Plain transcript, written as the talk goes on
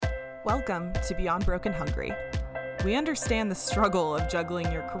Welcome to Beyond Broke and Hungry. We understand the struggle of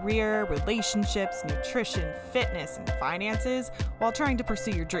juggling your career, relationships, nutrition, fitness, and finances while trying to pursue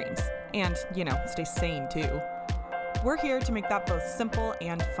your dreams. And, stay sane too. We're here to make that both simple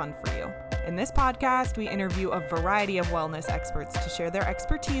and fun for you. In this podcast, we interview a variety of wellness experts to share their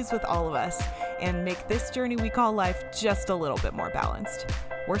expertise with all of us and make this journey we call life just a little bit more balanced.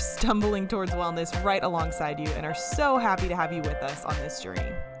 We're stumbling towards wellness right alongside you and are so happy to have you with us on this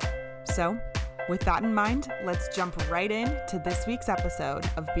journey. So, with that in mind, let's jump right in to this week's episode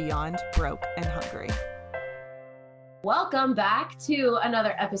of Beyond Broke and Hungry. Welcome back to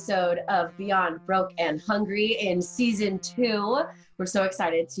another episode of Beyond Broke and Hungry in season 2. We're so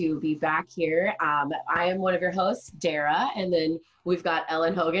excited to be back here. I am one of your hosts, Dara, and then we've got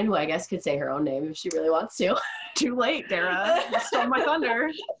Ellen Hogan, who I guess could say her own name if she really wants to. Too late, Dara. You stole my thunder.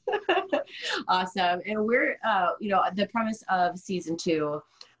 Awesome. And we're, the premise of season 2,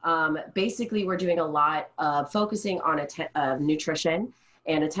 basically we're doing a lot of focusing on nutrition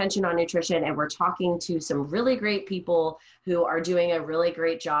and attention on nutrition. And we're talking to some really great people who are doing a really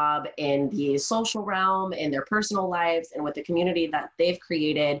great job in the social realm, in their personal lives, and with the community that they've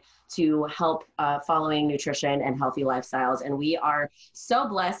created to help following nutrition and healthy lifestyles. And we are so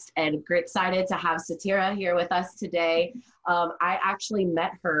blessed and excited to have Satira here with us today. I actually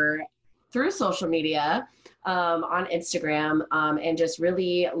met her through social media on Instagram, and just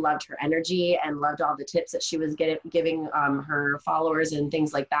really loved her energy and loved all the tips that she was giving her followers and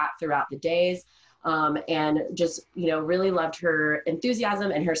things like that throughout the days. And just, really loved her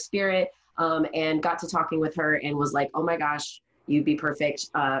enthusiasm and her spirit, and got to talking with her and was like, oh my gosh, you'd be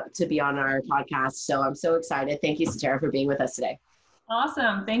perfect to be on our podcast. So I'm so excited. Thank you, Satira, for being with us today.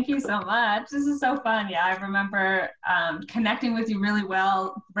 Awesome. Thank you so much. This is so fun. Yeah, I remember connecting with you really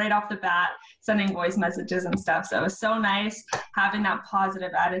well right off the bat, sending voice messages and stuff. So it was so nice having that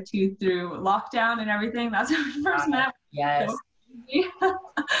positive attitude through lockdown and everything. That's when we first met. Yes.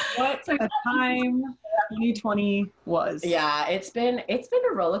 What a time 2020 was. Yeah, it's been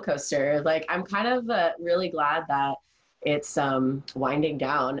a roller coaster. Like, I'm kind of really glad that it's winding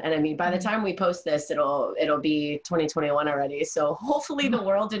down. And I mean, by the time we post this, it'll be 2021 already. So hopefully the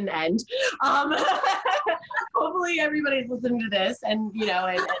world didn't end. Hopefully everybody's listening to this and,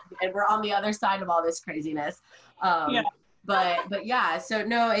 and we're on the other side of all this craziness. Yeah. But yeah, so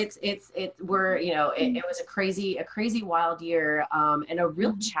no, it was a crazy wild year, and a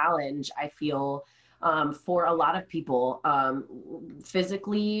real challenge, I feel, for a lot of people,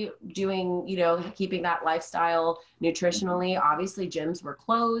 physically doing, keeping that lifestyle nutritionally. Obviously gyms were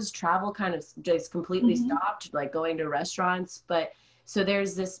closed, travel kind of just completely stopped, like going to restaurants. But so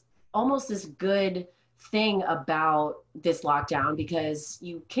there's this good thing about this lockdown because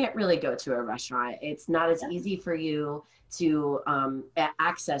you can't really go to a restaurant. It's not as easy for you to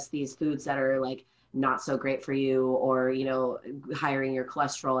access these foods that are like not so great for you, or, hiring your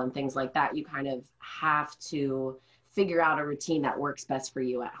cholesterol and things like that. You kind of have to figure out a routine that works best for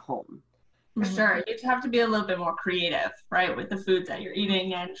you at home. For sure. You have to be a little bit more creative, right, with the foods that you're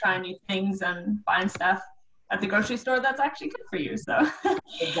eating and trying new things and buying stuff at the grocery store that's actually good for you. So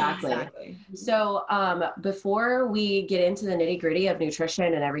Exactly. So before we get into the nitty gritty of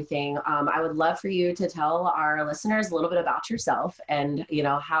nutrition and everything, I would love for you to tell our listeners a little bit about yourself and,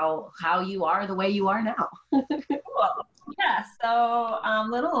 how you are the way you are now. Cool. Yeah. So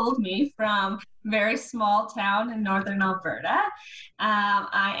little old me from very small town in northern Alberta.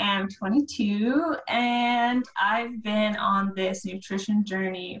 I am 22 and I've been on this nutrition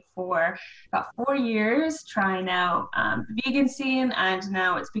journey for about 4 years, trying out the vegan scene, and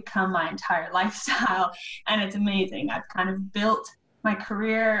now it's become my entire lifestyle, and it's amazing. I've kind of built my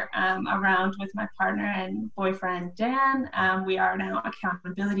career around with my partner and boyfriend, Dan. We are now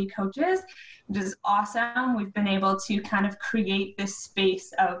accountability coaches, which is awesome. We've been able to kind of create this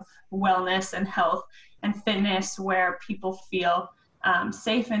space of wellness and health and fitness where people feel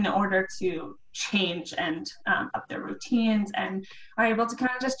safe in order to change and up their routines, and are able to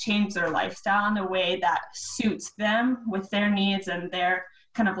kind of just change their lifestyle in a way that suits them with their needs and their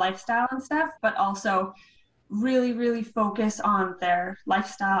kind of lifestyle and stuff, but also really, really focus on their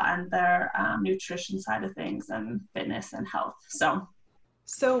lifestyle and their nutrition side of things and fitness and health.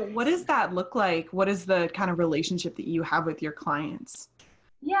 So what does that look like? What is the kind of relationship that you have with your clients?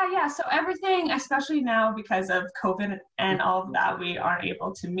 Yeah. So everything, especially now because of COVID and all of that, we aren't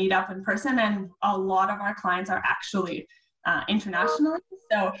able to meet up in person, and a lot of our clients are actually internationally.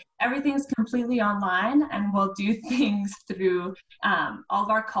 So everything's completely online, and we'll do things through all of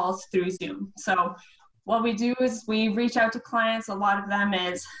our calls through Zoom. So what we do is we reach out to clients. A lot of them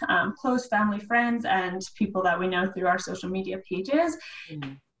is close family, friends, and people that we know through our social media pages.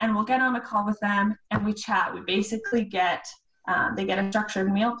 And and we'll get on a call with them and we chat. We basically they get a structured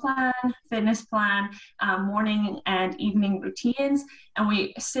meal plan, fitness plan, morning and evening routines, and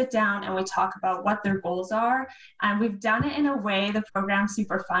we sit down and we talk about what their goals are. And we've done it in a way, the program's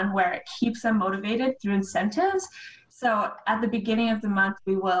super fun, where it keeps them motivated through incentives. So at the beginning of the month,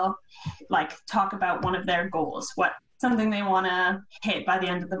 we will talk about one of their goals, something they want to hit by the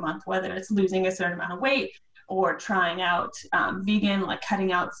end of the month, whether it's losing a certain amount of weight, or trying out vegan, like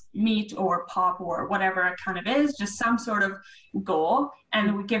cutting out meat or pop or whatever it kind of is, just some sort of goal.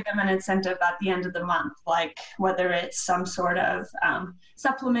 And we give them an incentive at the end of the month, like whether it's some sort of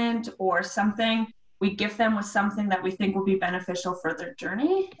supplement or something, we gift them with something that we think will be beneficial for their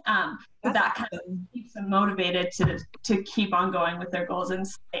journey. So that kind of keeps them motivated to keep on going with their goals and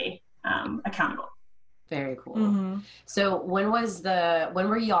stay accountable. Very cool. So when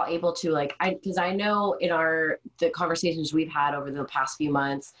were y'all able to because I know in the conversations we've had over the past few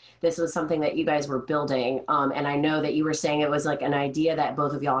months, this was something that you guys were building. And I know that you were saying it was like an idea that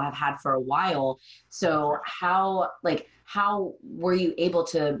both of y'all have had for a while. So how were you able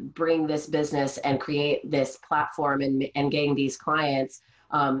to bring this business and create this platform and getting these clients?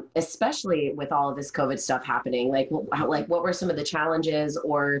 Especially with all of this COVID stuff happening, what were some of the challenges,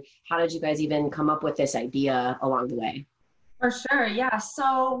 or how did you guys even come up with this idea along the way? For sure, yeah.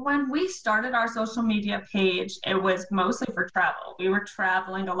 So when we started our social media page, it was mostly for travel. We were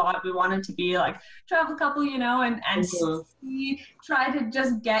traveling a lot. We wanted to be like travel couple, and we try to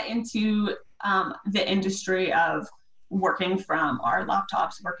just get into the industry of working from our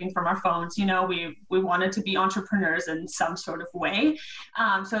laptops, working from our phones. We wanted to be entrepreneurs in some sort of way.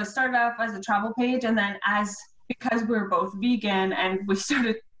 So it started off as a travel page, and then because we were both vegan and we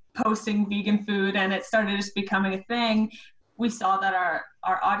started posting vegan food and it started just becoming a thing, we saw that our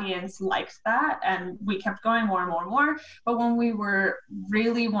audience liked that, and we kept going more and more and more. But when we were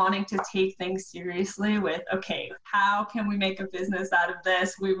really wanting to take things seriously with, okay, how can we make a business out of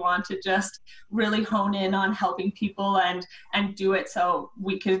this? We want to just really hone in on helping people and do it so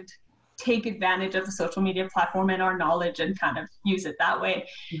we could take advantage of the social media platform and our knowledge and kind of use it that way.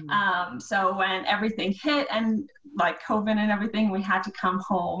 So when everything hit and like COVID and everything, we had to come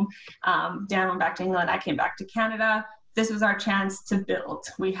home. Dan went back to England, I came back to Canada. This was our chance to build.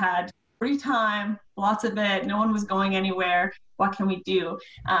 We had free time, lots of it. No one was going anywhere. What can we do?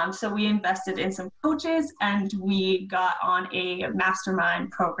 So we invested in some coaches and we got on a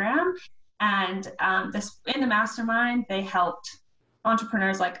mastermind program. And in the mastermind, they helped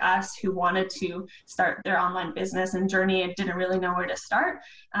entrepreneurs like us who wanted to start their online business and journey and didn't really know where to start.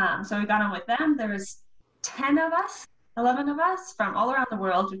 So we got on with them. There was 10 of us, 11 of us from all around the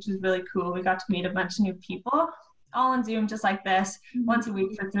world, which was really cool. We got to meet a bunch of new people, all on Zoom, just like this, once a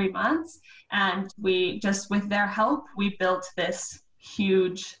week for 3 months. And we just, with their help, we built this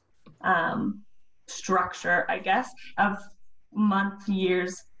huge structure, I guess, of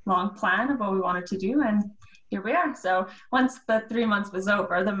years long plan of what we wanted to do. And here we are. So once the 3 months was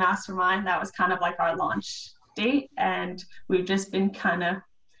over, the mastermind, that was kind of like our launch date. And we've just been kind of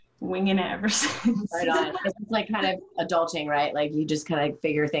winging it ever since. Right on. It's like kind of adulting, right? Like you just kind of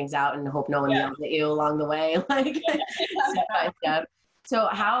figure things out and hope no one yells at you along the way, like step by step. So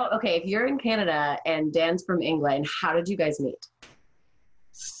if you're in Canada and Dan's from England, how did you guys meet?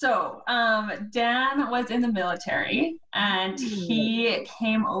 So Dan was in the military and he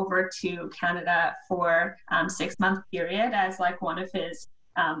came over to Canada for 6-month period as like one of his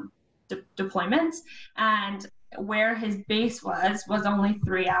deployments. And where his base was only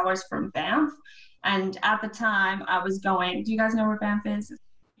 3 hours from Banff. And at the time I was going, do you guys know where Banff is?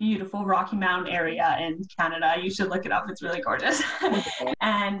 Beautiful Rocky Mountain area in Canada. You should look it up. It's really gorgeous.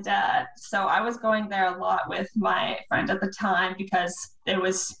 And so I was going there a lot with my friend at the time because it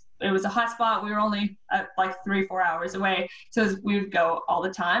was a hot spot. We were only like 3-4 hours away. So we would go all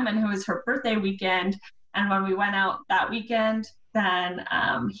the time. And it was her birthday weekend. And when we went out that weekend, then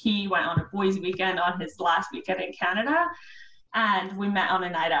he went on a boys' weekend on his last weekend in Canada, and we met on a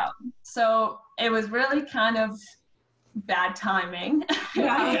night out. So it was really kind of bad timing.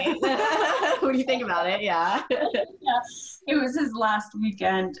 Right. What do you think about it? Yeah. It was his last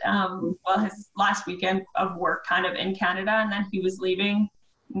weekend, his last weekend of work kind of in Canada, and then he was leaving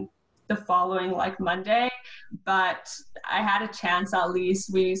the following like Monday. But I had a chance, at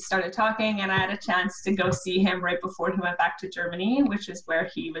least we started talking, and I had a chance to go see him right before he went back to Germany, which is where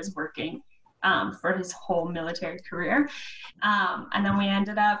he was working for his whole military career. And then we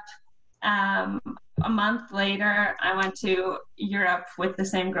ended up a month later, I went to Europe with the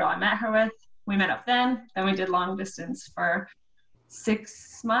same girl I met her with. We met up then we did long distance for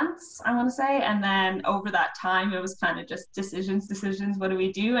 6 months, I want to say. And then over that time, it was kind of just decisions. What do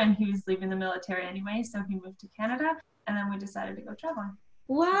we do? And he was leaving the military anyway, so he moved to Canada, and then we decided to go traveling.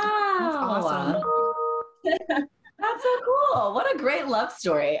 Wow. That's awesome. That's so cool. What a great love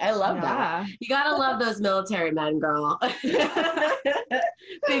story. I love that. You gotta love those military men, girl.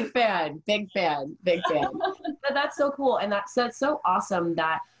 Big fan. But that's so cool. And that's so awesome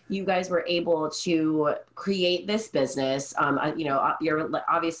that you guys were able to create this business.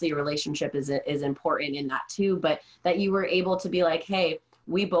 Obviously your relationship is important in that too, but that you were able to be like, hey,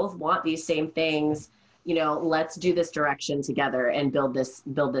 we both want these same things. Let's do this direction together and build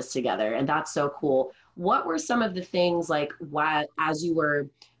this together. And that's so cool. What were some of the things, like, as you were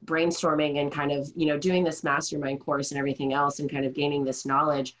brainstorming and kind of, doing this mastermind course and everything else and kind of gaining this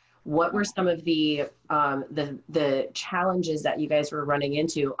knowledge, what were some of the challenges that you guys were running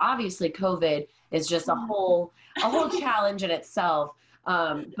into? Obviously, COVID is just a whole challenge in itself.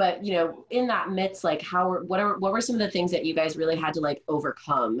 But in that midst, like, what were some of the things that you guys really had to like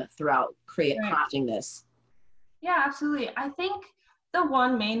overcome throughout crafting this? Yeah, absolutely. I think the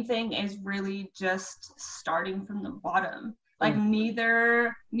one main thing is really just starting from the bottom. Like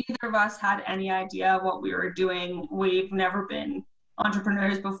neither of us had any idea what we were doing. We've never been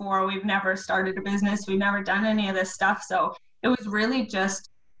entrepreneurs before. We've never started a business. We've never done any of this stuff. So it was really just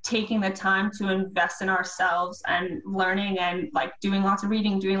taking the time to invest in ourselves and learning and like doing lots of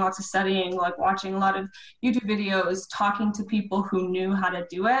reading, doing lots of studying, like watching a lot of YouTube videos, talking to people who knew how to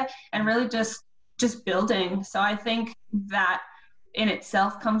do it, and really just building. So I think that in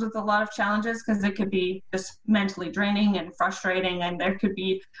itself comes with a lot of challenges, because it could be just mentally draining and frustrating, and there could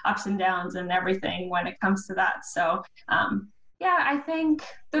be ups and downs and everything when it comes to that. So I think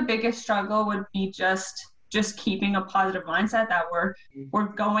the biggest struggle would be just keeping a positive mindset that we're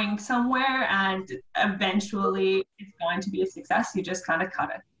going somewhere, and eventually it's going to be a success. You just kind of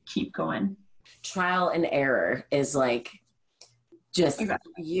gotta keep going. Trial and error is like, exactly.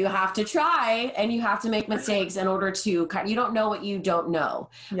 You have to try and you have to make mistakes in order to, you don't know what you don't know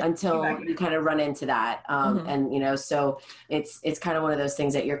until you kind of run into that. And, so it's kind of one of those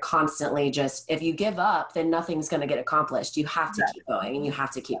things that you're constantly if you give up, then nothing's going to get accomplished. You have to keep going and you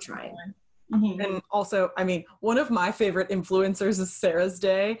have to keep trying. And also, I mean, one of my favorite influencers is Sarah's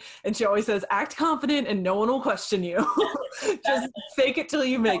Day, and she always says, act confident and no one will question you. Just fake it till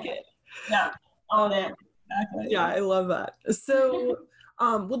you make it. Yeah. Own it. Exactly. Yeah, I love that. So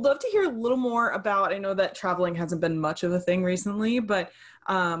would love to hear a little more about, I know that traveling hasn't been much of a thing recently, but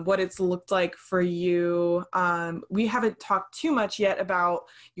what it's looked like for you. We haven't talked too much yet about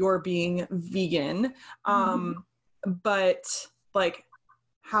your being vegan, but like,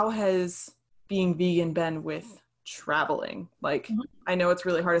 how has being vegan been with traveling? Like, I know it's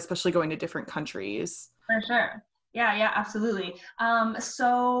really hard, especially going to different countries. For sure. Yeah, absolutely.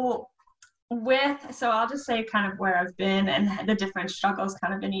 So I'll just say kind of where I've been and the different struggles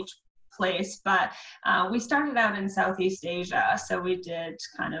kind of in each place. But we started out in Southeast Asia. So we did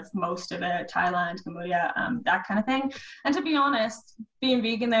kind of most of it, Thailand, Cambodia, that kind of thing. And to be honest, being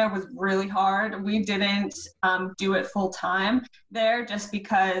vegan there was really hard. We didn't do it full time there, just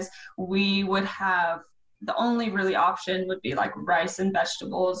because we would have, the only really option would be like rice and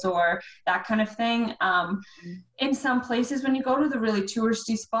vegetables or that kind of thing. In some places, when you go to the really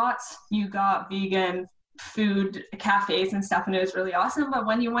touristy spots, you got vegan food cafes and stuff, and it was really awesome. But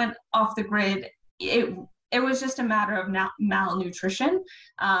when you went off the grid, it was just a matter of malnutrition,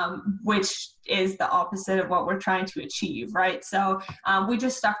 which is the opposite of what we're trying to achieve, right? So we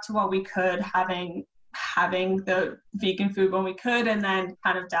just stuck to what we could, having the vegan food when we could, and then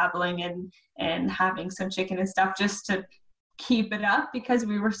kind of dabbling in and having some chicken and stuff just to keep it up, because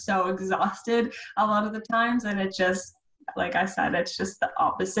we were so exhausted a lot of the times, and it just, like I said, it's just the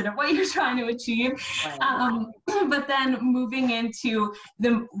opposite of what you're trying to achieve. But then moving into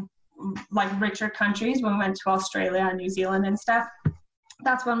the like richer countries, when we went to Australia and New Zealand and stuff,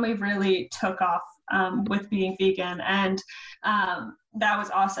 that's when we really took off with being vegan. And that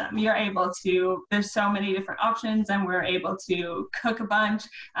was awesome. You're able to, there's so many different options, and we're able to cook a bunch.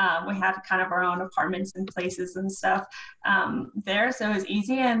 We had kind of our own apartments and places and stuff there, so it was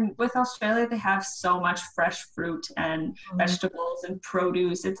easy. And with Australia, they have so much fresh fruit and vegetables and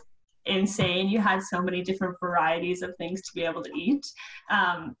produce. It's insane. You had so many different varieties of things to be able to eat.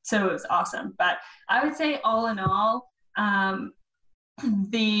 So it was awesome. But I would say all in all,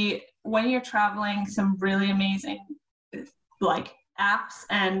 when you're traveling, some really amazing like apps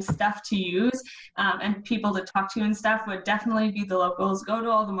and stuff to use, and people to talk to and stuff would definitely be the locals. Go to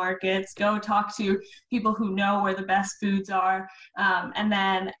all the markets, go talk to people who know where the best foods are. And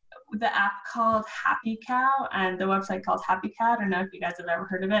then the app called Happy Cow and the website called Happy Cow. I don't know if you guys have ever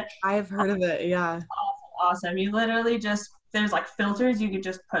heard of it. I've heard of it, yeah. Awesome. You literally just, there's like filters, you could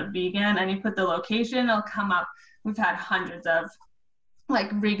just put vegan and you put the location, it'll come up. We've had hundreds of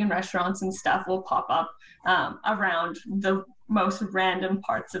like vegan restaurants and stuff will pop up around the most random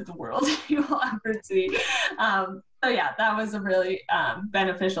parts of the world you will ever see. So yeah, that was a really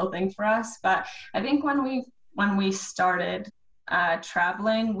beneficial thing for us. But I think when we started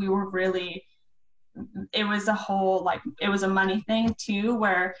traveling, we were really, it was a whole, like, it was a money thing too,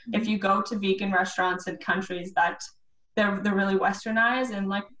 where if you go to vegan restaurants in countries that they're really westernized and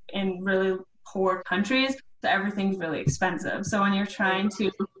like in really poor countries, so everything's really expensive. So when you're trying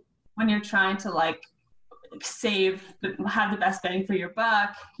to like have the best bang for your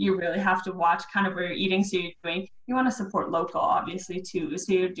buck, you really have to watch kind of where you're eating. So you want to support local, obviously, too.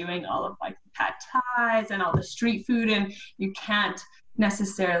 So you're doing all of like pad thais and all the street food, and you can't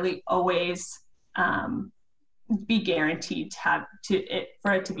necessarily always be guaranteed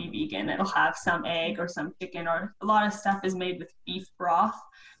for it to be vegan. It'll have some egg or some chicken, or a lot of stuff is made with beef broth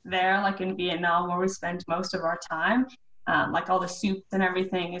there, like in Vietnam where we spend most of our time. Like all the soups and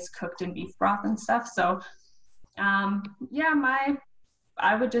everything is cooked in beef broth and stuff. So I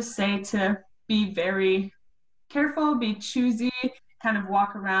would just say to be very careful, be choosy, kind of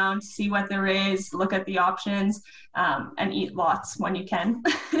walk around, see what there is, look at the options, and eat lots when you can.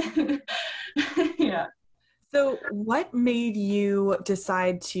 Yeah. So what made you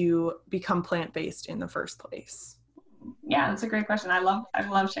decide to become plant-based in the first place? Yeah, that's a great question. I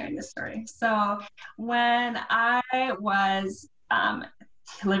love sharing this story. So when I was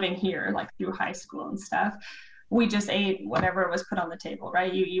living here, like through high school and stuff, we just ate whatever was put on the table,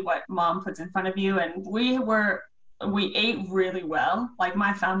 right? You eat what mom puts in front of you. And we ate really well. Like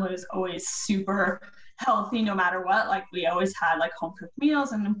my family was always super healthy no matter what. Like we always had like home cooked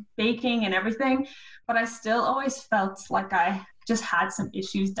meals and baking and everything. But I still always felt like I just had some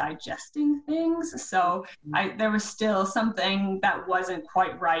issues digesting things. So there was still something that wasn't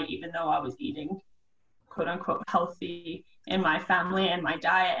quite right, even though I was eating quote unquote healthy in my family and my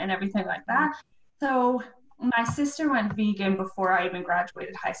diet and everything like that. So my sister went vegan before I even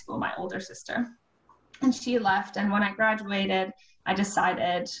graduated high school, my older sister. And she left. And when I graduated, I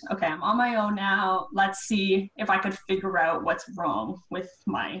decided, okay, I'm on my own now. Let's see if I could figure out what's wrong with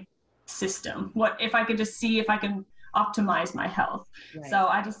my system. What if I could just see if I can optimize my health. Right. So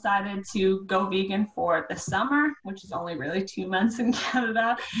I decided to go vegan for the summer, which is only really 2 months in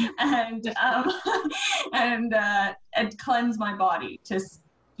Canada, and cleanse my body to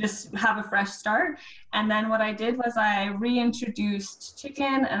just have a fresh start. And then what I did was I reintroduced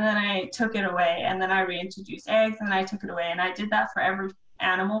chicken, and then I took it away, and then I reintroduced eggs, and then I took it away. And I did that for every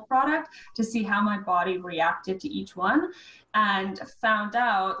animal product to see how my body reacted to each one, and found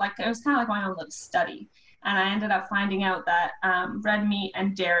out, like, it was kind of like my own little study. And I ended up finding out that red meat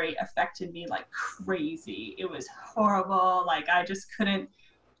and dairy affected me like crazy. It was horrible. Like I just couldn't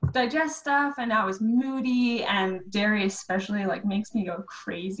digest stuff, and I was moody, and dairy especially like makes me go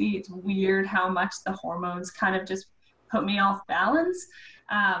crazy. It's weird how much the hormones kind of just put me off balance.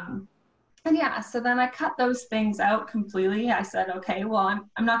 And yeah, so then I cut those things out completely. I said, okay, well,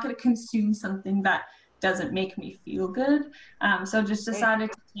 I'm not going to consume something that doesn't make me feel good. So just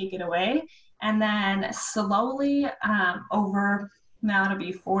decided to take it away. And then slowly over, now it'll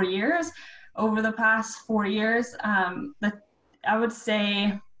be 4 years, over the past 4 years, I would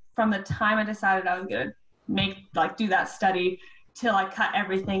say from the time I decided I was going to do that study till I cut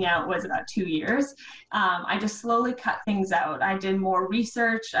everything out was about 2 years. I just slowly cut things out. I did more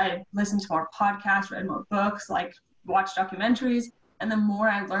research. I listened to more podcasts, read more books, like watched documentaries. And the more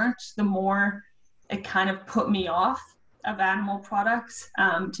I learned, the more it kind of put me off of animal products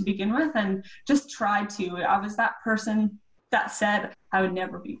to begin with, and just tried to. I was that person that said I would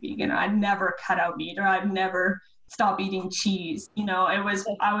never be vegan, or I'd never cut out meat, or I'd never stop eating cheese. You know, I was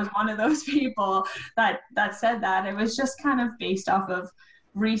one of those people that said that. It was just kind of based off of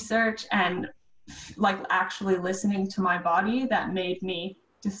research and like actually listening to my body that made me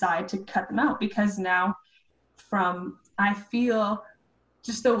decide to cut them out, because now I feel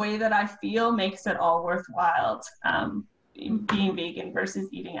just the way that I feel makes it all worthwhile, being vegan versus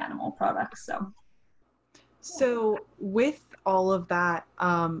eating animal products. So with all of that,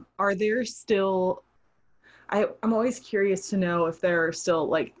 are there still, I'm always curious to know if there are still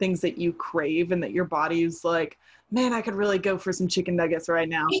like things that you crave and that your body's like, man, I could really go for some chicken nuggets right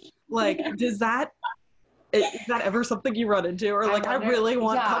now. Like, does that Is that ever something you run into? Or like, I really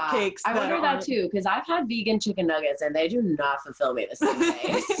want cupcakes. I wonder that too, because I've had vegan chicken nuggets and they do not fulfill me the same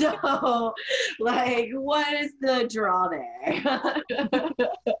way. So, like, what is the draw there?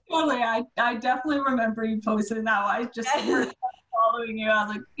 Totally. I definitely remember you posting that one. I just following you. I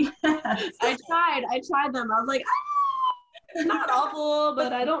was like, yes. I tried them. I was like, not awful,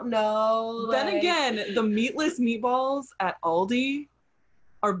 but I don't know. Then again, the meatless meatballs at Aldi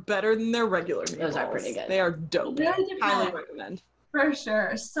are better than their regular meatballs. Those are pretty good. They are dope. Really Highly recommend. For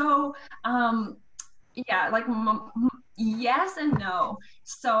sure. So, yeah, like yes and no.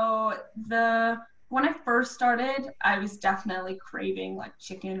 So when I first started, I was definitely craving like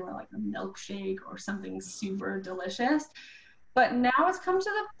chicken or like a milkshake or something super delicious. But now it's come to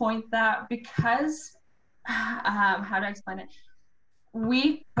the point that because, how do I explain it?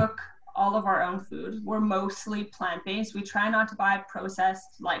 We cook all of our own food. We're mostly plant-based. We try not to buy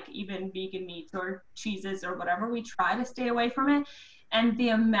processed, like even vegan meats or cheeses or whatever. We try to stay away from it. And the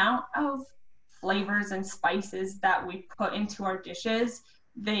amount of flavors and spices that we put into our dishes,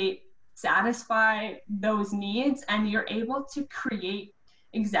 they satisfy those needs, and you're able to create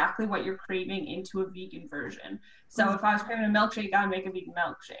exactly what you're craving into a vegan version. So if I was craving a milkshake, I would make a vegan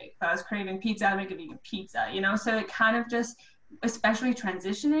milkshake. If I was craving pizza, I'd make a vegan pizza, you know? So it kind of just, especially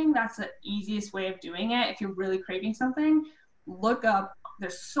transitioning, that's the easiest way of doing it. If you're really craving something, look up,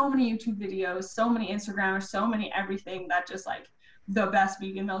 there's so many YouTube videos, so many Instagrams, so many everything that just like the best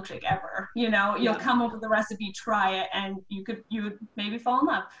vegan milkshake ever, you know? You'll come up with the recipe, try it, and you would maybe fall in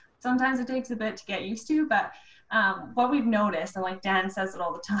love. Sometimes it takes a bit to get used to, but what we've noticed, and like Dan says it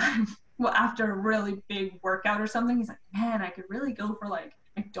all the time, well, after a really big workout or something, he's like, man, I could really go for like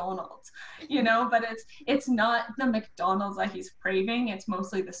McDonald's, you know, but it's not the McDonald's that he's craving. It's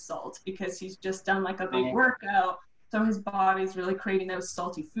mostly the salt, because he's just done like a big workout. So his body's really craving those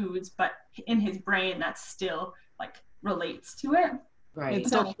salty foods, but in his brain, that still like relates to it. Right. It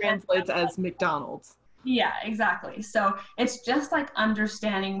still translates as McDonald's. Yeah, exactly. So it's just like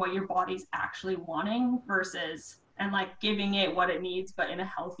understanding what your body's actually wanting versus, and like giving it what it needs, but in a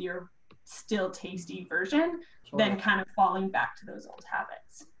healthier, still tasty version, than kind of falling back to those old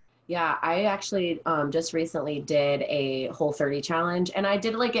habits. Yeah, I actually just recently did a Whole30 challenge, and I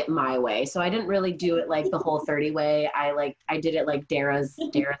did like it my way. So I didn't really do it like the Whole30 way. I did it like Dara's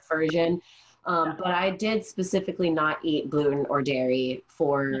version. But I did specifically not eat gluten or dairy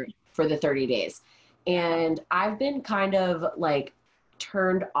for the 30 days. And I've been kind of like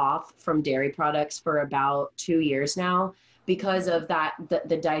turned off from dairy products for about 2 years now because of that,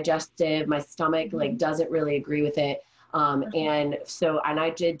 the digestive, my stomach like doesn't really agree with it. And so, and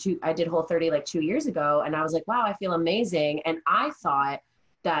I did Whole30 like 2 years ago, and I was like, wow, I feel amazing. And I thought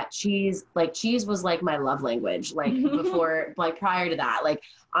that cheese was like my love language, like before, like prior to that, like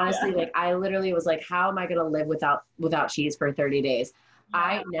honestly, like I literally was like, how am I going to live without cheese for 30 days?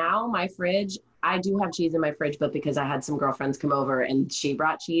 Now my fridge, I do have cheese in my fridge, but because I had some girlfriends come over and she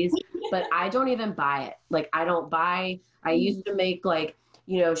brought cheese, but I don't even buy it. Like I used to make like,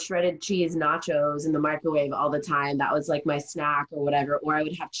 you know, shredded cheese nachos in the microwave all the time. That was like my snack or whatever, or I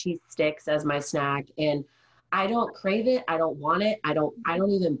would have cheese sticks as my snack, and I don't crave it. I don't want it. I don't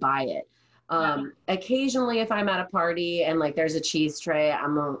even buy it. Occasionally if I'm at a party and like there's a cheese tray,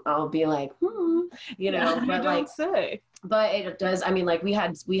 I'll be like, you know, but like, but it does. I mean, like we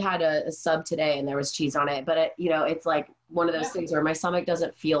had a sub today and there was cheese on it, but it, you know, it's like one of those things where my stomach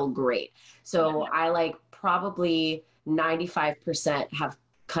doesn't feel great. So I like probably 95% have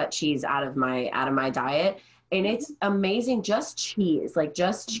cut cheese out of my diet, and it's amazing. Just cheese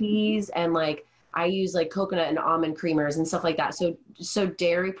and like I use like coconut and almond creamers and stuff like that. So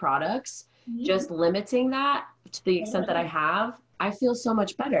dairy products, just limiting that to the extent that I feel so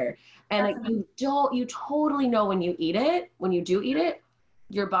much better. And like you totally know when you do eat it,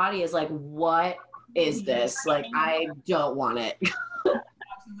 your body is like, what is this? Like, I don't want it.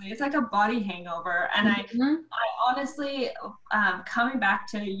 Absolutely. It's like a body hangover. And I honestly, coming back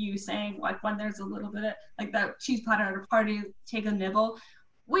to you saying like when there's a little bit of like that cheese platter at a party, take a nibble.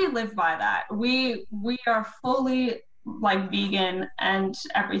 We live by that. We are fully like vegan and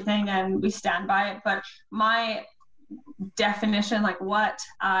everything, and we stand by it. But my definition, like what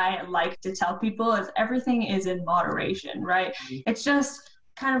I like to tell people, is everything is in moderation, right? It's just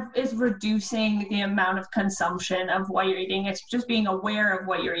kind of is reducing the amount of consumption of what you're eating. It's just being aware of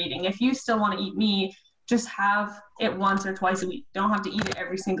what you're eating. If you still want to eat meat, just have it once or twice a week. Don't have to eat it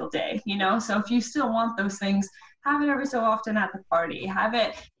every single day, you know? So if you still want those things, have it every so often at the party. Have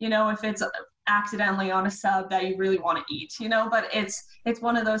it, you know, if it's accidentally on a sub that you really want to eat, you know, but it's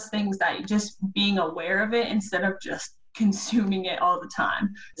one of those things that you just being aware of it instead of just consuming it all the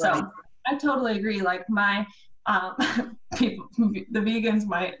time. So I totally agree. Like my people, the vegans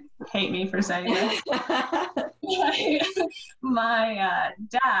might hate me for saying this. My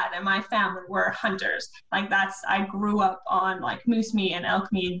dad and my family were hunters. Like I grew up on like moose meat and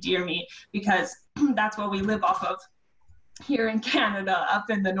elk meat and deer meat because that's what we live off of here in Canada, up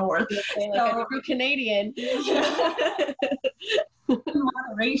in the north. Like a true Canadian.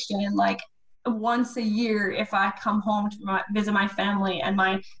 Moderation, like once a year, if I come home to visit my family and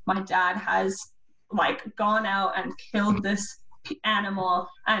my dad has like gone out and killed this animal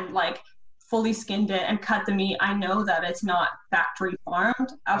and like fully skinned it and cut the meat, I know that it's not factory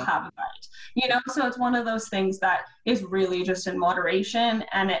farmed. I'll have a bite, you know. So it's one of those things that is really just in moderation,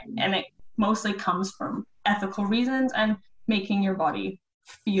 and it mostly comes from ethical reasons and making your body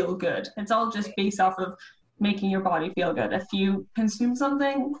feel good. It's all just based off of making your body feel good. If you consume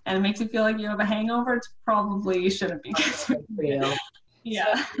something and it makes you feel like you have a hangover, it's probably shouldn't be consuming.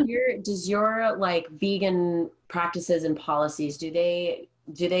 Yeah. So does your like vegan practices and policies, do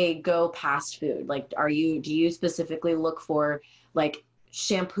they go past food? Like, do you specifically look for like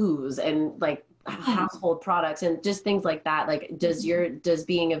shampoos and like household products and just things like that? Like, does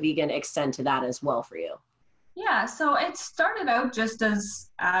being a vegan extend to that as well for you? Yeah. So it started out just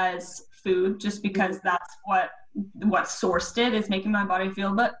as food, just because that's what sourced it, is making my body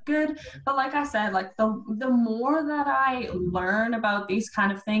feel good. But like I said, like the more that I learn about these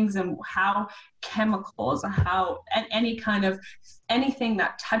kind of things and how chemicals, and anything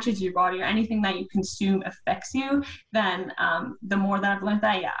that touches your body or anything that you consume affects you, then the more that I've learned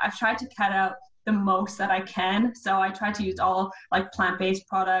that, I've tried to cut out the most that I can. So I try to use all like plant-based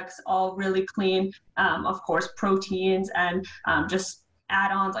products, all really clean, of course, proteins, and just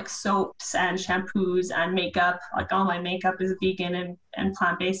add-ons like soaps and shampoos and makeup. Like all my makeup is vegan and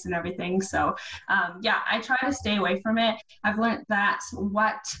plant-based and everything. So I try to stay away from it. I've learned that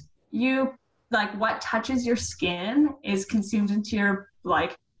what touches your skin is consumed into your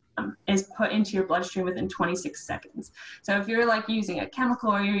is put into your bloodstream within 26 seconds. So if you're like using a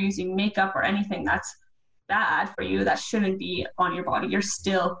chemical or you're using makeup or anything that's bad for you, that shouldn't be on your body, it's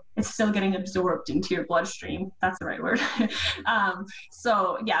still getting absorbed into your bloodstream. That's the right word.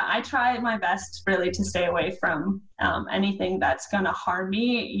 I try my best really to stay away from anything that's going to harm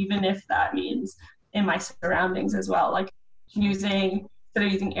me, even if that means in my surroundings as well. Like instead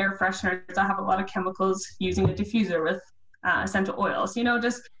of using air fresheners, I have a lot of chemicals, using a diffuser with essential oils,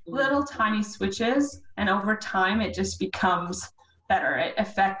 just little tiny switches, and over time it just becomes better. It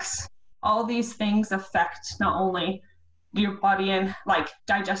affects all these things, affect not only your body and like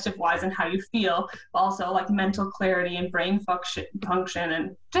digestive wise and how you feel, but also like mental clarity and brain function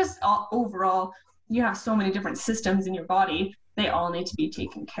and just overall, you have so many different systems in your body. They all need to be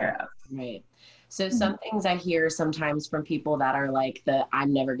taken care of. Right. So some things I hear sometimes from people that are like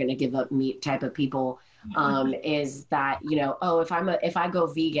I'm never going to give up meat type of people, is that, if I go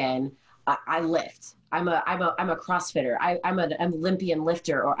vegan, I lift. I'm a CrossFitter. I'm an Olympian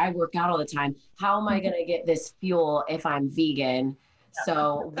lifter, or I work out all the time. How am I going to get this fuel if I'm vegan?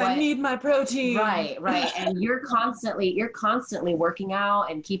 So I need my protein. Right. And you're constantly working out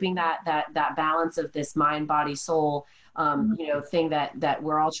and keeping that balance of this mind, body, soul, thing that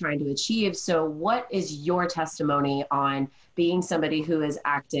we're all trying to achieve. So what is your testimony on being somebody who is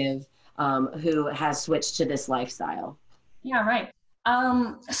active, who has switched to this lifestyle? Yeah, right.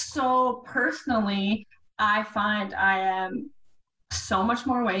 So personally, I find I am so much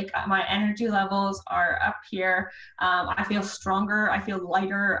more awake. My energy levels are up here. I feel stronger. I feel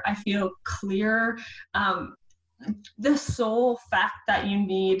lighter. I feel clear. The sole fact that you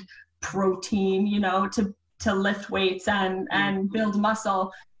need protein, to lift weights and build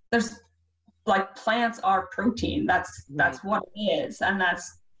muscle, there's like plants are protein. That's what it is. And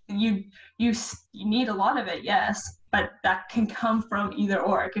that's, you need a lot of it, yes, but that can come from either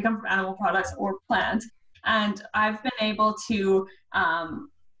or. It can come from animal products or plants. And I've been able to I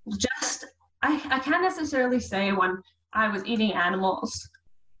can't necessarily say when I was eating animals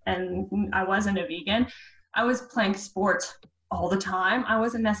and I wasn't a vegan, I was playing sports all the time. I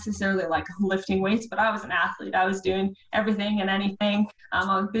wasn't necessarily like lifting weights, but I was an athlete. I was doing everything and anything. I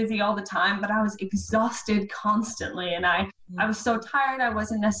was busy all the time, but I was exhausted constantly. And I was so tired. I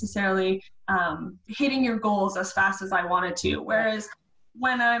wasn't necessarily hitting your goals as fast as I wanted to. Whereas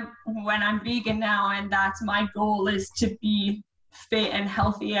when I'm vegan now, and that's my goal, is to be fit and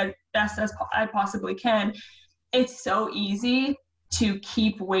healthy as best as I possibly can, it's so easy to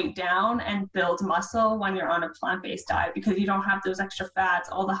keep weight down and build muscle when you're on a plant-based diet, because you don't have those extra fats,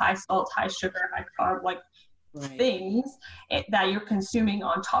 all the high salt, high sugar, high carb, things that you're consuming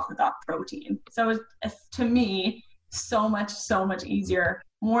on top of that protein. So it's to me so much easier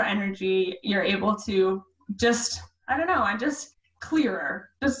more energy. You're able to just, I don't know, just clearer,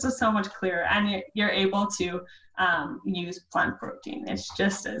 just so much clearer. And you're able to use plant protein. It's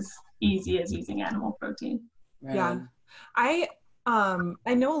just as easy as using animal protein. Right. Yeah. I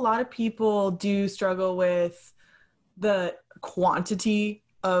know a lot of people do struggle with the quantity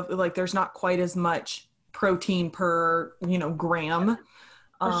of, like, there's not quite as much protein per, gram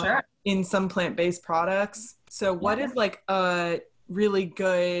For sure. in some plant-based products. So what is like a really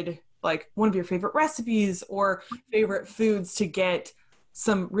good, like, one of your favorite recipes or favorite foods to get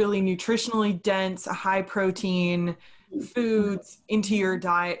some really nutritionally dense, high protein foods into your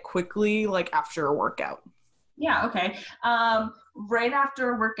diet quickly, like after a workout? Yeah, okay. Right after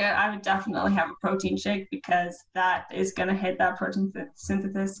a workout, I would definitely have a protein shake, because that is going to hit that protein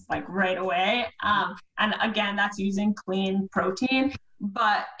synthesis like right away. And again, that's using clean protein.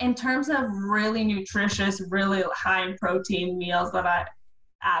 But in terms of really nutritious, really high in protein meals that I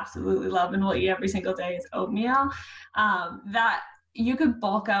absolutely love and will eat every single day is oatmeal. That you could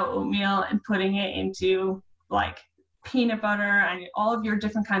bulk out oatmeal and putting it into like peanut butter and all of your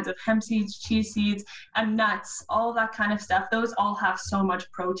different kinds of hemp seeds, cheese seeds, and nuts, all that kind of stuff. Those all have so much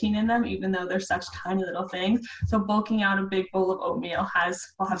protein in them, even though they're such tiny little things. So bulking out a big bowl of oatmeal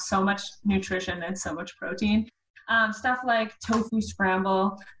will have so much nutrition and so much protein. Stuff like tofu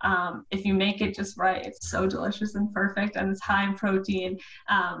scramble, if you make it just right, it's so delicious and perfect, and it's high in protein,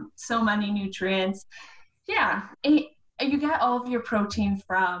 so many nutrients. Yeah, you get all of your protein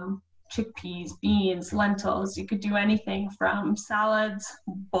from chickpeas, beans, lentils. You could do anything from salads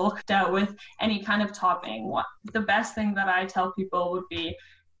bulked out with any kind of topping. The best thing that I tell people would be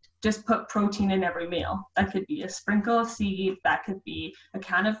just put protein in every meal. That could be a sprinkle of seed, that could be a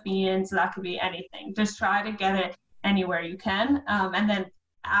can of beans, that could be anything. Just try to get it anywhere you can. And then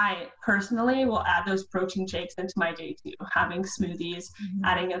I personally will add those protein shakes into my day too, having smoothies,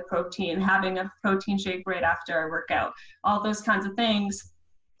 adding a protein, having a protein shake right after I work out. All those kinds of things.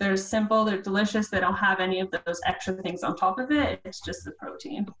 They're simple, they're delicious, they don't have any of those extra things on top of it. It's just the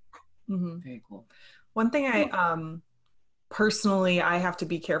protein. Very cool. One thing I personally I have to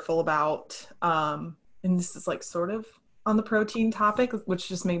be careful about, and this is like sort of on the protein topic, which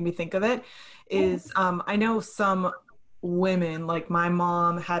just made me think of it, is I know some women, like my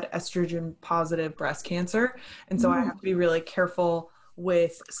mom had estrogen positive breast cancer, and so I have to be really careful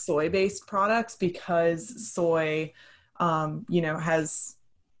with soy-based products, because soy has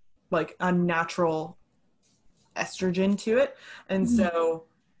like a natural estrogen to it. And so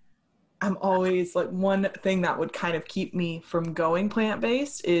I'm always like, one thing that would kind of keep me from going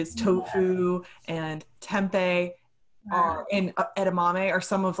plant-based is tofu and tempeh and edamame are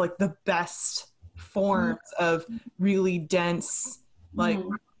some of like the best forms of really dense, like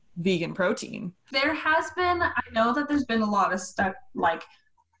vegan protein. There has been, I know that there's been a lot of stuff, like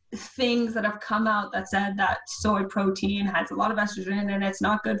things that have come out that said that soy protein has a lot of estrogen and it's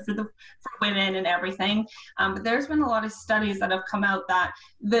not good for women and everything. But there's been a lot of studies that have come out that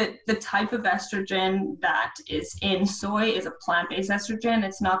the type of estrogen that is in soy is a plant-based estrogen.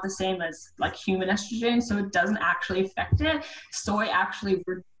 It's not the same as like human estrogen, so it doesn't actually affect it. Soy actually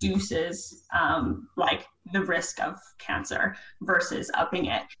reduces like the risk of cancer versus upping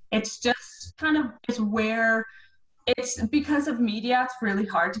it. It's just kind of, it's because of media, it's really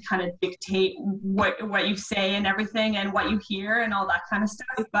hard to kind of dictate what you say and everything and what you hear and all that kind of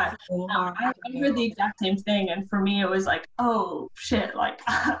stuff. But I heard the exact same thing. And for me, it was like, oh shit, like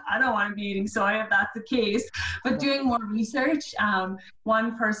I don't want to be eating soy if that's the case. But doing more research,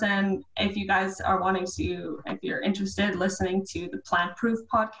 one person, if you guys are wanting to, if you're interested, listening to the Plant Proof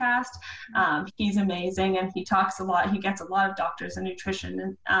podcast, he's amazing and he talks a lot. He gets a lot of doctors and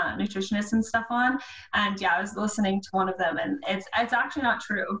nutritionists and stuff on. And yeah, I was listening to one of them, and it's actually not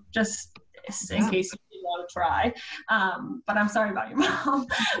true, just in case you want to try, but I'm sorry about your mom.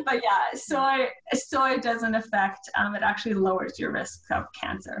 But yeah, soy doesn't affect, it actually lowers your risk of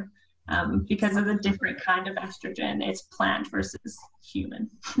cancer because of the different kind of estrogen. It's plant versus human.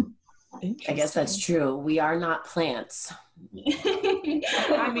 I guess that's true. We are not plants.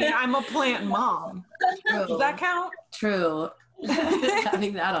 I mean, I'm a plant mom. True. Does that count? True.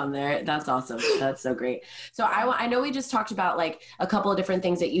 Having that on there, that's awesome. That's so great. So I know we just talked about like a couple of different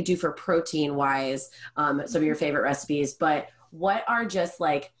things that you do for protein wise, some of your favorite recipes, but what are just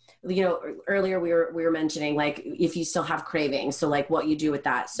like, earlier we were mentioning like if you still have cravings, so like what you do with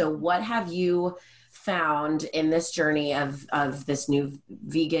that. So what have you found in this journey of this new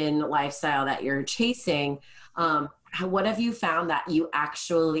vegan lifestyle that you're chasing? what have you found that you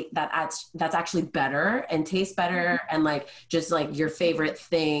actually, that's actually better and tastes better, and like, just like your favorite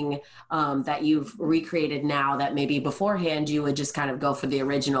thing that you've recreated now that maybe beforehand you would just kind of go for the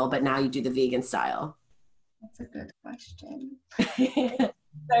original, but now you do the vegan style? That's a good question.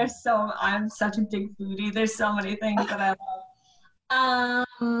 I'm such a big foodie. There's so many things that I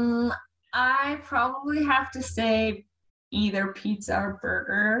love. I probably have to say either pizza or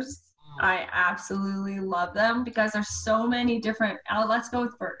burgers. I absolutely love them because there's so many different, let's go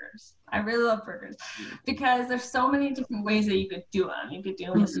with burgers. I really love burgers because there's so many different ways that you could do them. You could do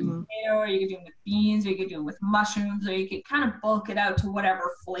them with tomato, or you could do them with beans, or you could do them with mushrooms, or you could kind of bulk it out to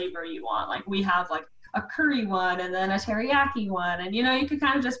whatever flavor you want. Like we have like a curry one and then a teriyaki one, and you could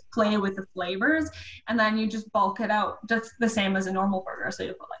kind of just play with the flavors, and then you just bulk it out just the same as a normal burger. So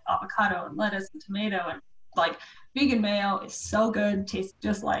you put like avocado and lettuce and tomato, and like vegan mayo is so good, tastes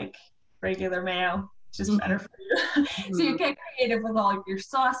just like regular mayo, just better for you. So you get creative with all of your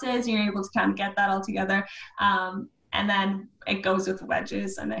sauces, you're able to kind of get that all together. And then it goes with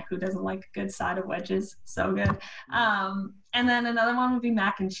wedges, and who doesn't like a good side of wedges? So good. And then another one would be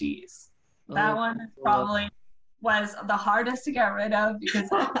mac and cheese. That one probably was the hardest to get rid of because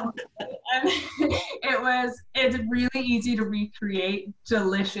it's really easy to recreate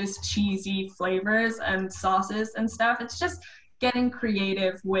delicious cheesy flavors and sauces and stuff. It's just getting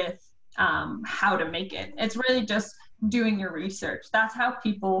creative with how to make it. It's really just doing your research. That's how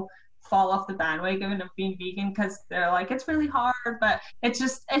people fall off the bandwagon of being vegan, because they're like, it's really hard, but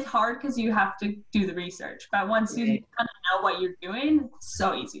it's hard because you have to do the research. But once you kind of know what you're doing, it's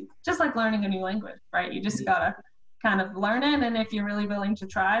so easy. Just like learning a new language, right? You just gotta kind of learn it, and if you're really willing to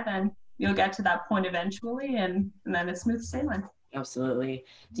try, then you'll get to that point eventually, and then it's smooth sailing. Absolutely.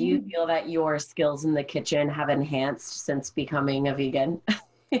 Do you feel that your skills in the kitchen have enhanced since becoming a vegan?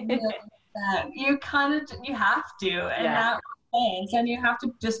 You have to, and that makes sense. And you have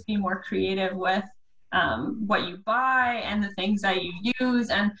to just be more creative with what you buy and the things that you use.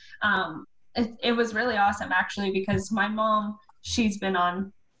 And it was really awesome actually, because my mom, she's been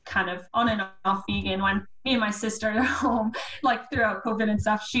on and off vegan. When me and my sister are home, like throughout COVID and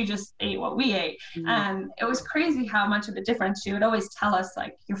stuff, she just ate what we ate. And it was crazy how much of a difference. She would always tell us,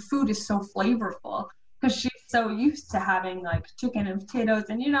 like, your food is so flavorful, because she's so used to having like chicken and potatoes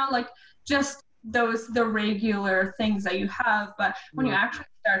and like just the regular things that you have. But when you actually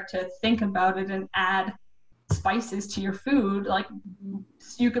start to think about it and add spices to your food, like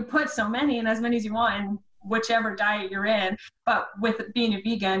you could put so many and as many as you want in whichever diet you're in. But with being a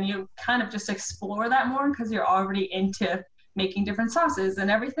vegan, you kind of just explore that more because you're already into making different sauces and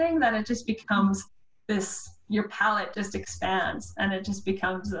everything, that it just becomes your palate just expands, and it just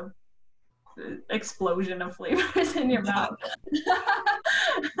becomes a explosion of flavors in your mouth.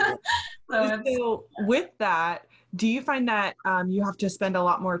 So with that, do you find that you have to spend a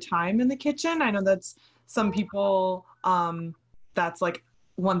lot more time in the kitchen? I know that's some people, that's like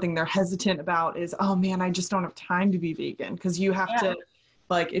one thing they're hesitant about is, oh man, I just don't have time to be vegan. Because you have to,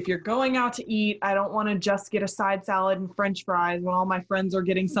 like, if you're going out to eat, I don't want to just get a side salad and French fries when all my friends are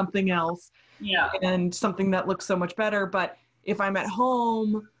getting something else and something that looks so much better. But if I'm at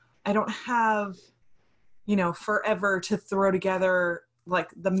home, I don't have, forever to throw together like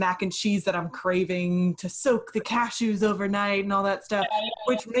the mac and cheese that I'm craving, to soak the cashews overnight and all that stuff,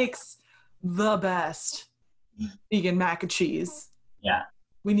 which makes the best vegan mac and cheese. Yeah.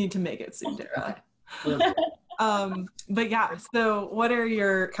 We need to make it soon, Tara. But yeah, so what are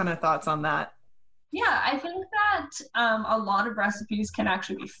your kind of thoughts on that? Yeah, I think that a lot of recipes can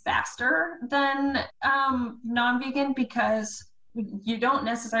actually be faster than non-vegan, because you don't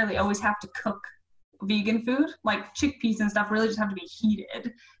necessarily always have to cook vegan food. Like chickpeas and stuff really just have to be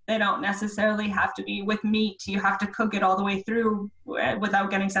heated. They don't necessarily have to be with meat. You have to cook it all the way through without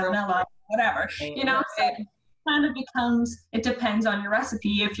getting salmonella, whatever. So it kind of becomes, it depends on your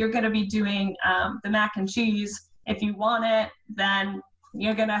recipe. If you're going to be doing the mac and cheese, if you want it, then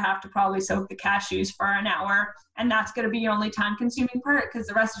you're going to have to probably soak the cashews for an hour, and that's going to be your only time consuming part, because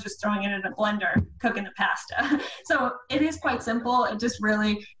the rest is just throwing it in a blender, cooking the pasta. So it is quite simple. It just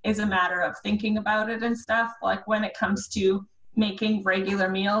really is a matter of thinking about it and stuff. Like when it comes to making regular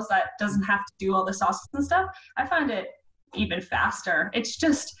meals that doesn't have to do all the sauces and stuff, I find it even faster. It's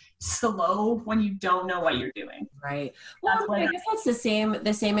just slow when you don't know what you're doing. Right. Well, I guess that's the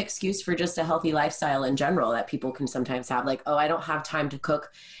same excuse for just a healthy lifestyle in general that people can sometimes have. Like, oh, I don't have time to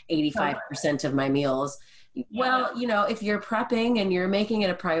cook 85% of my meals. Yeah. Well, if you're prepping and you're making it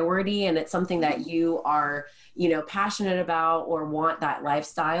a priority and it's something that you are, passionate about or want that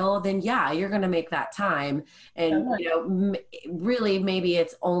lifestyle, then yeah, you're going to make that time. And, really maybe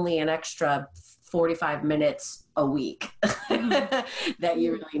it's only an extra 45 minutes a week that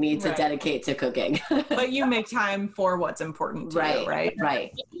you really need to dedicate to cooking. But you make time for what's important to you, right?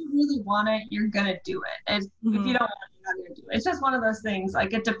 Right. If you really want it, you're going to do it. If you don't want it, you're not going to do it. It's just one of those things.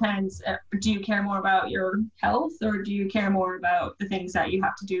 Like, it depends. Do you care more about your health, or do you care more about the things that you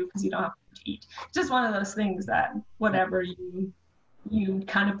have to do because you don't have to eat? It's just one of those things that whatever you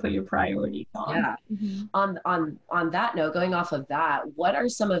kind of put your priorities on. Yeah. On that note, going off of that, what are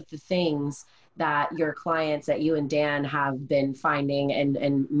some of the things that your clients that you and Dan have been finding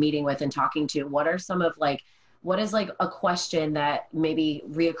and meeting with and talking to? What are some of what is a question that maybe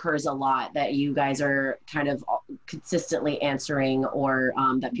reoccurs a lot that you guys are kind of consistently answering, or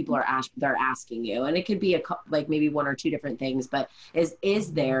that people are they're asking you? And it could be maybe one or two different things, but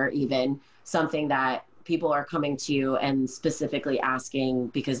is there even something that people are coming to you and specifically asking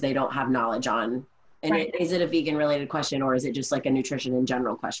because they don't have knowledge on? And is it a vegan related question, or is it just a nutrition in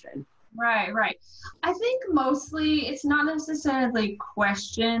general question? Right. I think mostly it's not necessarily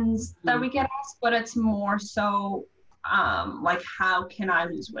questions that we get asked, but it's more so how can I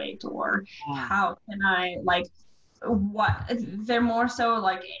lose weight, or how can I they're more so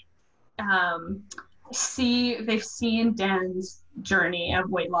they've seen Dan's journey of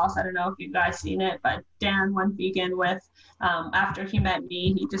weight loss. I don't know if you guys seen it, but Dan went vegan after he met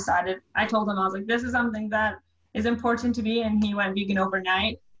me. He decided, I told him, I was like, this is something that is important to me, and he went vegan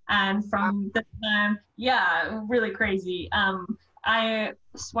overnight. And from the time, really crazy.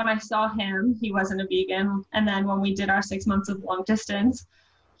 When I saw him, he wasn't a vegan. And then when we did our 6 months of long distance,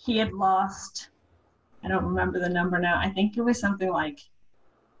 he had lost, I don't remember the number now. I think it was something like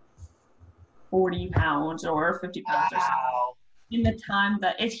 40 pounds or 50 pounds or something. In the time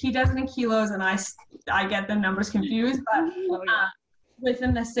that he does it in kilos, and I get the numbers confused, but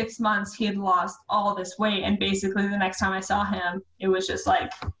within the 6 months, he had lost all this weight. And basically the next time I saw him, it was just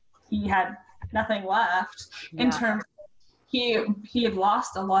he had nothing left in terms of, he had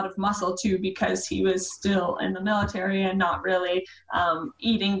lost a lot of muscle too, because he was still in the military and not really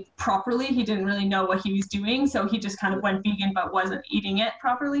eating properly. He didn't really know what he was doing. So he just kind of went vegan, but wasn't eating it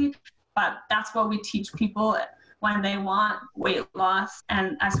properly. But that's what we teach people when they want weight loss,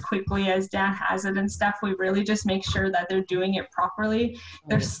 and as quickly as Dan has it and stuff, we really just make sure that they're doing it properly.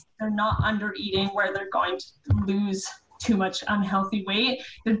 They're not under eating where they're going to lose too much unhealthy weight.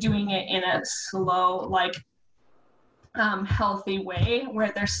 They're doing it in a slow, healthy way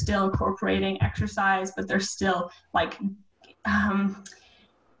where they're still incorporating exercise, but they're still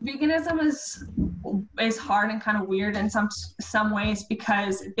veganism is hard and kind of weird in some ways,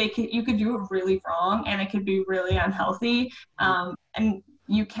 because you could do it really wrong and it could be really unhealthy. And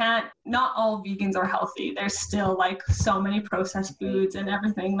you can't, not all vegans are healthy. There's still so many processed foods and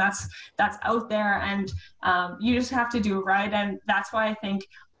everything that's out there, and you just have to do it right. And that's why I think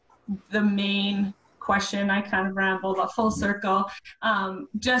the main question, I kind of rambled a full circle,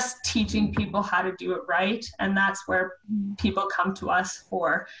 just teaching people how to do it right. And that's where people come to us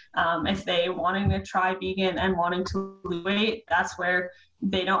for, if they wanting to try vegan and wanting to lose weight, that's where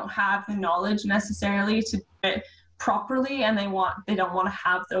they don't have the knowledge necessarily to do it properly, and they don't want to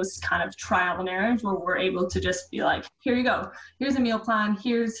have those kind of trial and errors where we're able to just be like, here you go, here's a meal plan,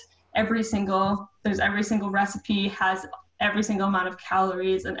 there's every single recipe has every single amount of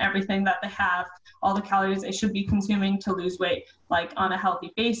calories and everything that they have, all the calories they should be consuming to lose weight, on a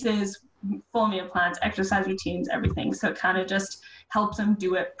healthy basis, full meal plans, exercise routines, everything. So it kind of just helps them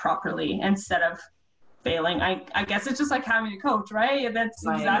do it properly instead of failing. I guess it's just like having a coach, right? That's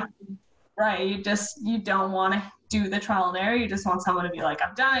exactly right. You don't want to do the trial and error. You just want someone to be like,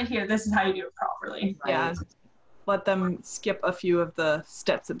 I've done it here. This is how you do it properly. Right? Yeah. Let them skip a few of the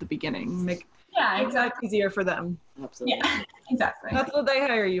steps at the beginning. Make exactly. it easier for them. Absolutely. Yeah, exactly. That's what they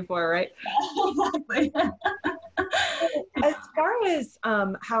hire you for, right? Exactly. As far as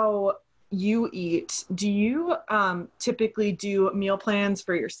how you eat, do you typically do meal plans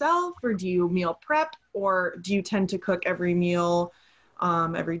for yourself, or do you meal prep, or do you tend to cook every meal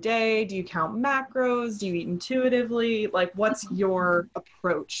every day? Do you count macros? Do you eat intuitively? What's your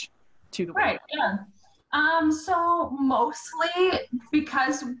approach to the right? Yeah. So mostly,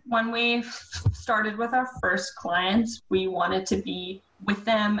 because when we started with our first clients, we wanted to be with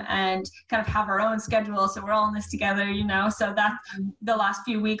them and kind of have our own schedule. So we're all in this together, so that the last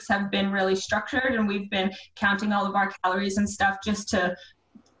few weeks have been really structured, and we've been counting all of our calories and stuff just to,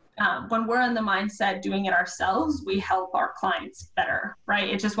 when we're in the mindset doing it ourselves, we help our clients better, right?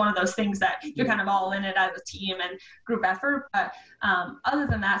 It's just one of those things that you're kind of all in it as a team and group effort. But other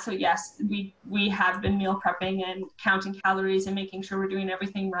than that, so yes, we have been meal prepping and counting calories and making sure we're doing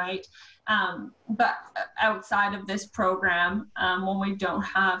everything right. But outside of this program, when we don't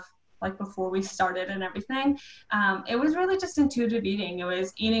have like before we started and everything. It was really just intuitive eating. It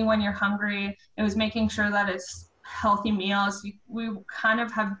was eating when you're hungry. It was making sure that it's healthy meals. We kind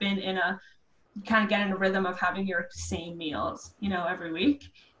of have been you kind of get in a rhythm of having your same meals, every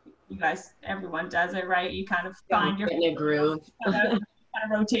week. You guys, everyone does it, right? You kind of find your in a groove, kind of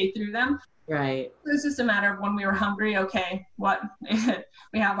rotate through them. Right. It was just a matter of when we were hungry, okay, what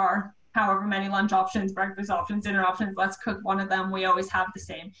we have our however many lunch options, breakfast options, dinner options, let's cook one of them. We always have the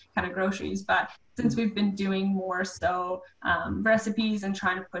same kind of groceries. But since we've been doing more so recipes and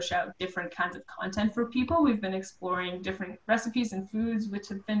trying to push out different kinds of content for people, we've been exploring different recipes and foods, which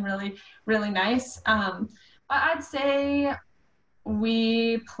have been really, really nice. I'd say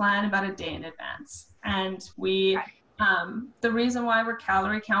we plan about a day in advance. And the reason why we're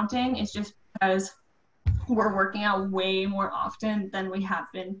calorie counting is just because we're working out way more often than we have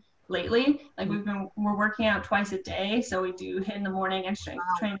been lately. Like we're working out twice a day. So we do HIIT in the morning and strength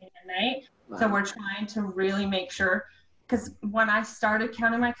training at night. Wow. So we're trying to really make sure, because when I started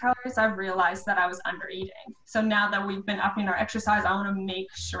counting my calories, I realized that I was under eating. So now that we've been upping our exercise, I want to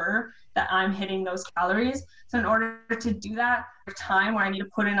make sure that I'm hitting those calories. So in order to do that, there's time where I need to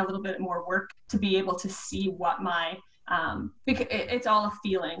put in a little bit more work to be able to see what my, because it's all a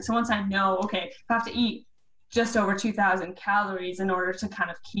feeling. So once I know, okay, I have to eat just over 2,000 calories in order to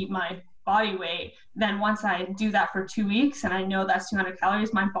kind of keep my body weight, then once I do that for 2 weeks and I know that's 200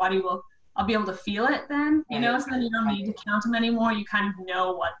 calories, my body I'll be able to feel it then, so then you don't need to count them anymore. You kind of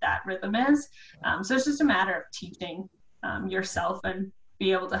know what that rhythm is. So it's just a matter of teaching yourself and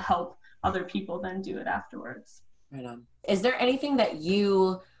be able to help other people then do it afterwards. Right on. Is there anything that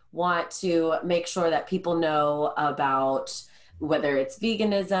you want to make sure that people know about, whether it's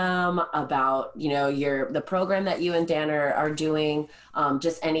veganism, about, the program that you and Dan are doing,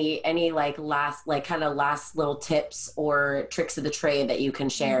 just any last little tips or tricks of the trade that you can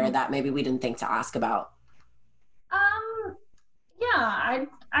share that maybe we didn't think to ask about?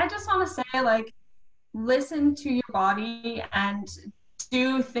 I just want to say, listen to your body and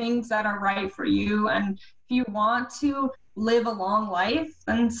do things that are right for you. And if you want to live a long life,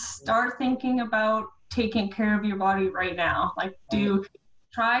 then start thinking about taking care of your body right now.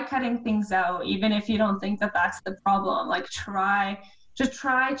 Try cutting things out, even if you don't think that that's the problem. Try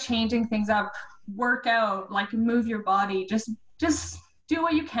changing things up, work out, move your body, just do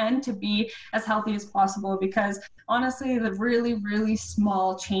what you can to be as healthy as possible, because honestly, the really, really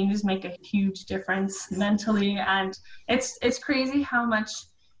small changes make a huge difference mentally. And it's crazy how much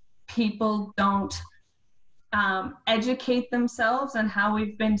people don't educate themselves, and how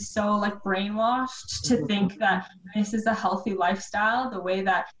we've been so brainwashed to think that this is a healthy lifestyle, the way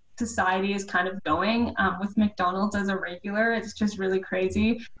that society is kind of going with McDonald's as a regular. It's just really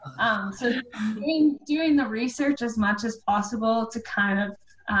crazy. So doing the research as much as possible to kind of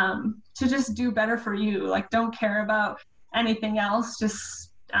to just do better for you. Don't care about anything else,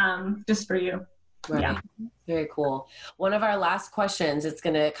 just for you. Right. Yeah. Very cool. One of our last questions, it's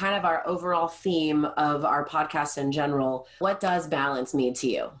going to kind of our overall theme of our podcast in general. What does balance mean to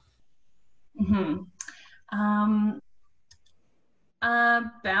you?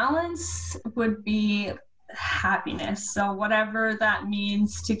 Balance would be happiness. So whatever that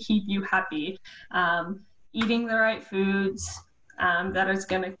means to keep you happy, eating the right foods that is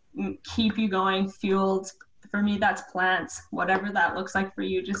going to keep you going, fueled. For me, that's plants, whatever that looks like for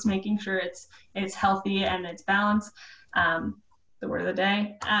you, just making sure it's healthy and it's balanced. The word of the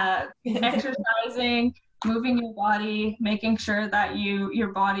day, exercising, moving your body, making sure that your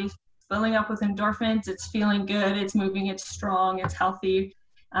body's filling up with endorphins, it's feeling good, it's moving, it's strong, it's healthy.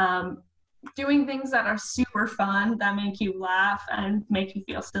 Doing things that are super fun, that make you laugh and make you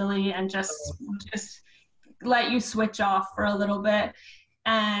feel silly, and just let you switch off for a little bit,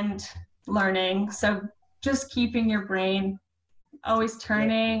 and learning. So just keeping your brain always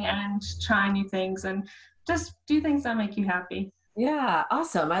turning and trying new things, and just do things that make you happy. Yeah,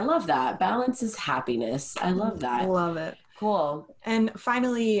 awesome. I love that. Balance is happiness. I love that. Love it. Cool. And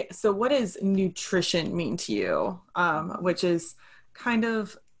finally, so what does nutrition mean to you? Which is kind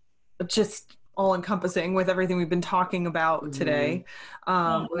of just all encompassing with everything we've been talking about today.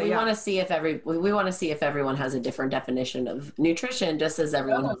 We want to see if everyone has a different definition of nutrition, just as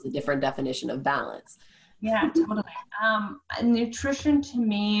everyone has a different definition of balance. Yeah, totally. Nutrition to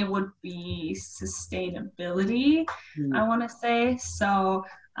me would be sustainability, I want to say. So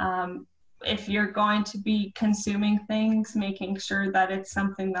if you're going to be consuming things, making sure that it's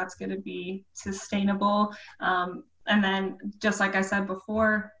something that's going to be sustainable. And then, just like I said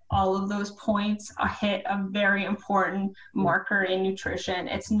before, all of those points hit a very important marker in nutrition.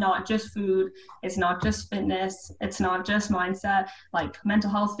 It's not just food, it's not just fitness, it's not just mindset, like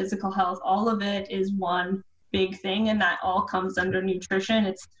mental health, physical health, all of it is one big thing, and that all comes under nutrition.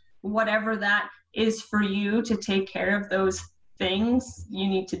 It's whatever that is for you to take care of those things, you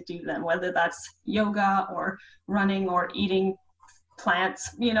need to do them, whether that's yoga or running or eating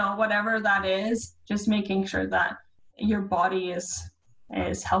plants, whatever that is, just making sure that your body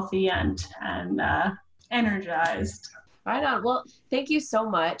is healthy and energized. Right on. Well, thank you so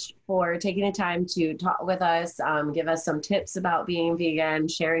much for taking the time to talk with us, give us some tips about being vegan,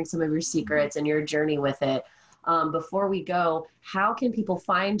 sharing some of your secrets and your journey with it. Before we go, how can people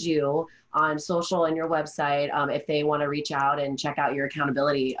find you on social and your website if they want to reach out and check out your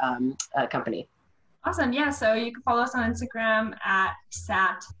accountability company? Awesome. Yeah. So you can follow us on Instagram at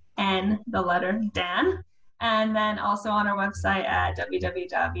SatN, the letter Dan, and then also on our website at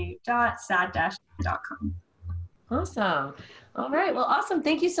www.sat-dan.com. Awesome. All right. Well, awesome.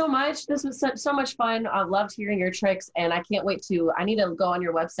 Thank you so much. This was so much fun. I loved hearing your tricks, and I can't wait I need to go on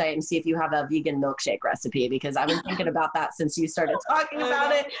your website and see if you have a vegan milkshake recipe, because I've been thinking about that since you started talking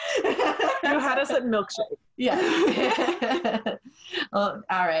about it. You had us at milkshake. Yeah. Well,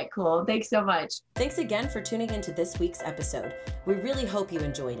 all right, cool. Thanks so much. Thanks again for tuning into this week's episode. We really hope you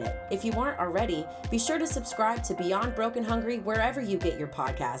enjoyed it. If you aren't already, be sure to subscribe to Beyond Broken Hungry wherever you get your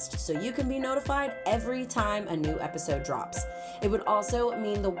podcast so you can be notified every time a new episode drops. It would also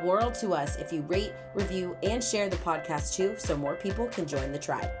mean the world to us if you rate, review, and share the podcast too, so more people can join the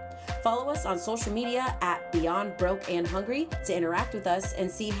tribe. Follow us on social media at Beyond Broke and Hungry to interact with us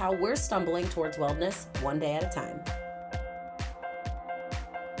and see how we're stumbling towards wellness one day at a time.